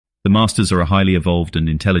The Masters are a highly evolved and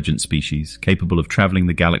intelligent species, capable of traveling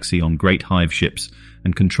the galaxy on great hive ships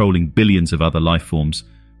and controlling billions of other life forms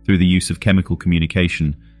through the use of chemical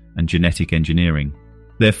communication and genetic engineering.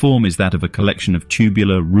 Their form is that of a collection of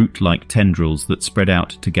tubular, root-like tendrils that spread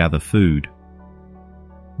out to gather food.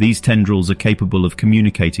 These tendrils are capable of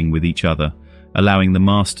communicating with each other, allowing the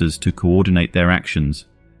Masters to coordinate their actions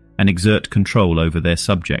and exert control over their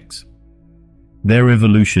subjects. Their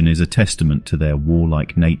evolution is a testament to their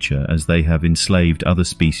warlike nature, as they have enslaved other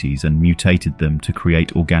species and mutated them to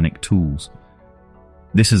create organic tools.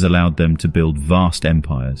 This has allowed them to build vast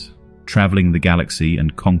empires, traveling the galaxy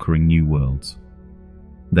and conquering new worlds.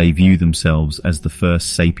 They view themselves as the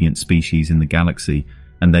first sapient species in the galaxy,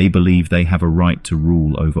 and they believe they have a right to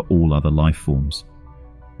rule over all other life forms.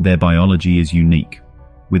 Their biology is unique,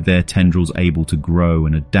 with their tendrils able to grow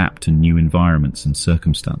and adapt to new environments and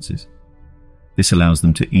circumstances. This allows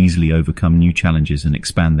them to easily overcome new challenges and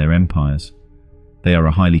expand their empires. They are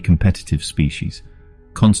a highly competitive species,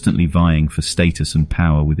 constantly vying for status and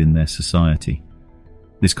power within their society.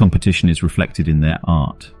 This competition is reflected in their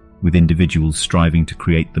art, with individuals striving to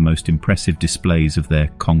create the most impressive displays of their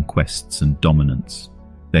conquests and dominance.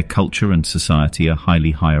 Their culture and society are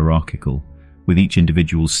highly hierarchical, with each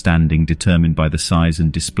individual's standing determined by the size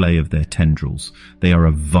and display of their tendrils. They are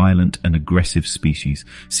a violent and aggressive species,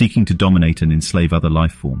 seeking to dominate and enslave other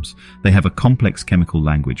life forms. They have a complex chemical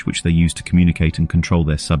language which they use to communicate and control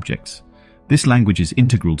their subjects. This language is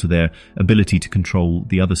integral to their ability to control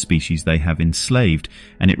the other species they have enslaved,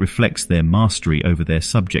 and it reflects their mastery over their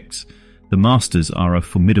subjects. The Masters are a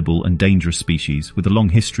formidable and dangerous species with a long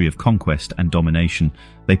history of conquest and domination.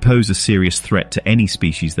 They pose a serious threat to any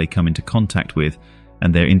species they come into contact with,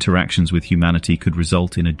 and their interactions with humanity could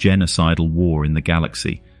result in a genocidal war in the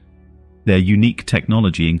galaxy. Their unique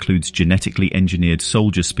technology includes genetically engineered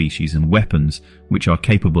soldier species and weapons which are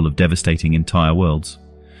capable of devastating entire worlds.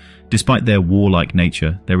 Despite their warlike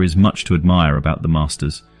nature, there is much to admire about the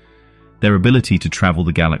Masters. Their ability to travel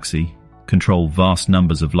the galaxy, control vast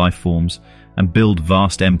numbers of life forms, and build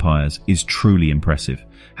vast empires is truly impressive.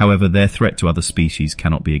 However, their threat to other species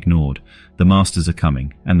cannot be ignored. The Masters are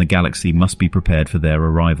coming, and the galaxy must be prepared for their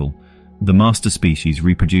arrival. The Master species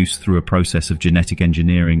reproduce through a process of genetic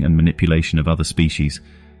engineering and manipulation of other species.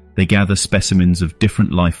 They gather specimens of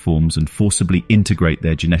different life forms and forcibly integrate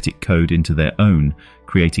their genetic code into their own,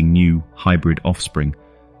 creating new, hybrid offspring.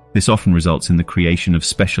 This often results in the creation of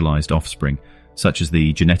specialized offspring, such as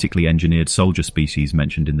the genetically engineered soldier species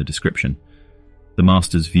mentioned in the description. The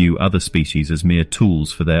Masters view other species as mere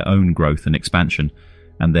tools for their own growth and expansion,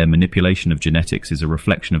 and their manipulation of genetics is a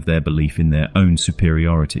reflection of their belief in their own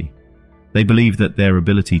superiority. They believe that their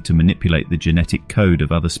ability to manipulate the genetic code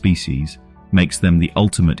of other species makes them the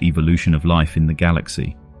ultimate evolution of life in the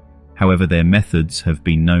galaxy. However, their methods have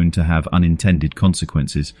been known to have unintended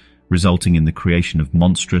consequences, resulting in the creation of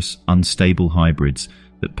monstrous, unstable hybrids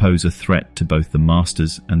that pose a threat to both the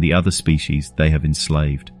Masters and the other species they have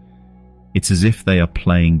enslaved. It's as if they are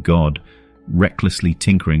playing God, recklessly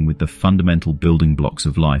tinkering with the fundamental building blocks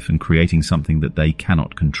of life and creating something that they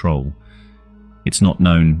cannot control. It's not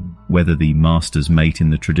known whether the Masters mate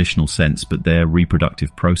in the traditional sense, but their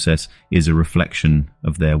reproductive process is a reflection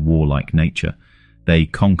of their warlike nature. They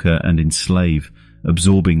conquer and enslave,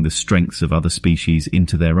 absorbing the strengths of other species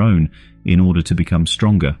into their own in order to become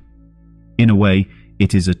stronger. In a way,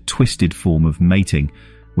 it is a twisted form of mating,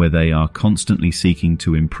 where they are constantly seeking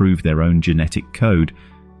to improve their own genetic code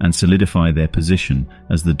and solidify their position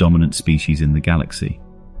as the dominant species in the galaxy.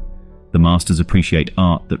 The Masters appreciate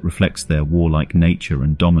art that reflects their warlike nature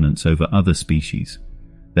and dominance over other species.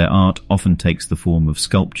 Their art often takes the form of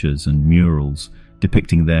sculptures and murals,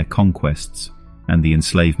 depicting their conquests and the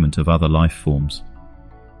enslavement of other life forms.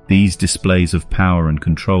 These displays of power and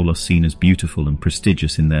control are seen as beautiful and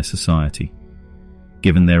prestigious in their society.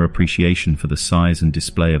 Given their appreciation for the size and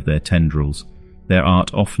display of their tendrils, their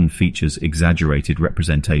art often features exaggerated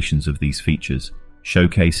representations of these features,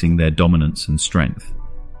 showcasing their dominance and strength.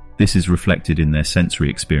 This is reflected in their sensory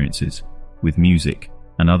experiences, with music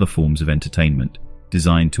and other forms of entertainment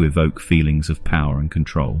designed to evoke feelings of power and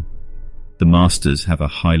control. The Masters have a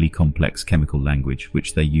highly complex chemical language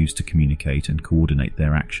which they use to communicate and coordinate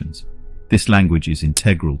their actions. This language is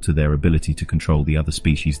integral to their ability to control the other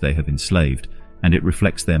species they have enslaved, and it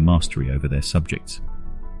reflects their mastery over their subjects.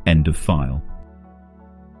 End of file.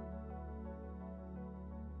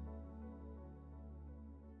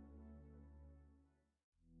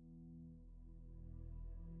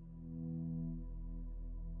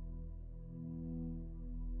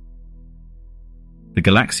 The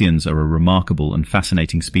Galaxians are a remarkable and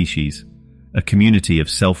fascinating species. a community of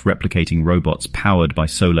self-replicating robots powered by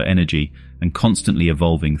solar energy and constantly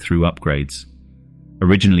evolving through upgrades.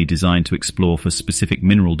 Originally designed to explore for specific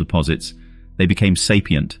mineral deposits, they became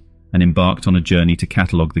sapient and embarked on a journey to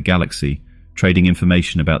catalogue the galaxy, trading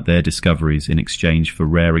information about their discoveries in exchange for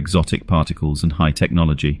rare exotic particles and high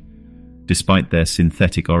technology. Despite their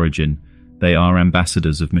synthetic origin, they are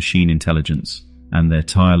ambassadors of machine intelligence, and their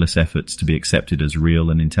tireless efforts to be accepted as real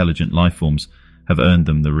and intelligent lifeforms have earned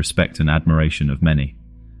them the respect and admiration of many.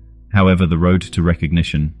 However, the road to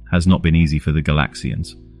recognition has not been easy for the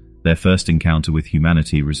Galaxians. Their first encounter with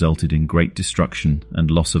humanity resulted in great destruction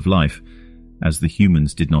and loss of life, as the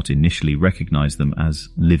humans did not initially recognize them as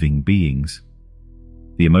living beings.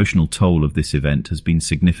 The emotional toll of this event has been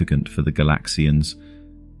significant for the Galaxians,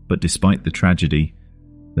 but despite the tragedy,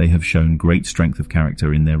 they have shown great strength of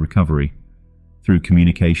character in their recovery. Through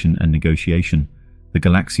communication and negotiation, the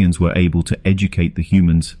Galaxians were able to educate the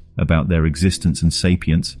humans about their existence and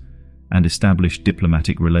sapience and establish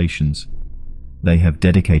diplomatic relations. They have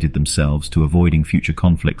dedicated themselves to avoiding future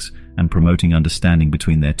conflicts and promoting understanding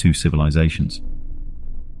between their two civilizations.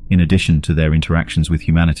 In addition to their interactions with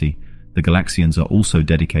humanity, the Galaxians are also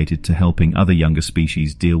dedicated to helping other younger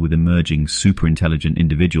species deal with emerging super-intelligent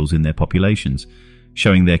individuals in their populations,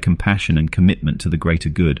 showing their compassion and commitment to the greater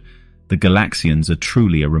good. The Galaxians are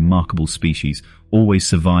truly a remarkable species, always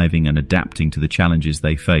surviving and adapting to the challenges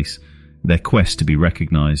they face. Their quest to be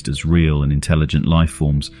recognized as real and intelligent life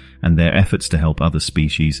forms and their efforts to help other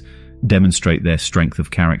species demonstrate their strength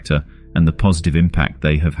of character and the positive impact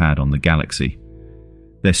they have had on the galaxy.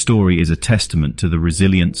 Their story is a testament to the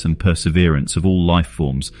resilience and perseverance of all life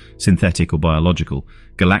forms, synthetic or biological.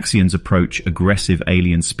 Galaxians approach aggressive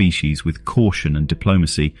alien species with caution and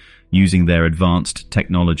diplomacy, using their advanced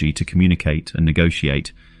technology to communicate and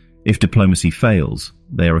negotiate. If diplomacy fails,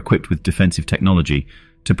 they are equipped with defensive technology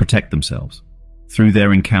to protect themselves. Through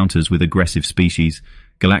their encounters with aggressive species,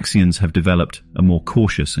 Galaxians have developed a more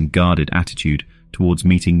cautious and guarded attitude towards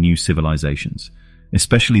meeting new civilizations,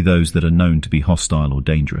 especially those that are known to be hostile or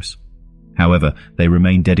dangerous. However, they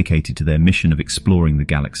remain dedicated to their mission of exploring the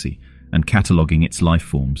galaxy and cataloguing its life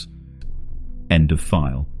forms. End of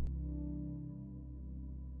file.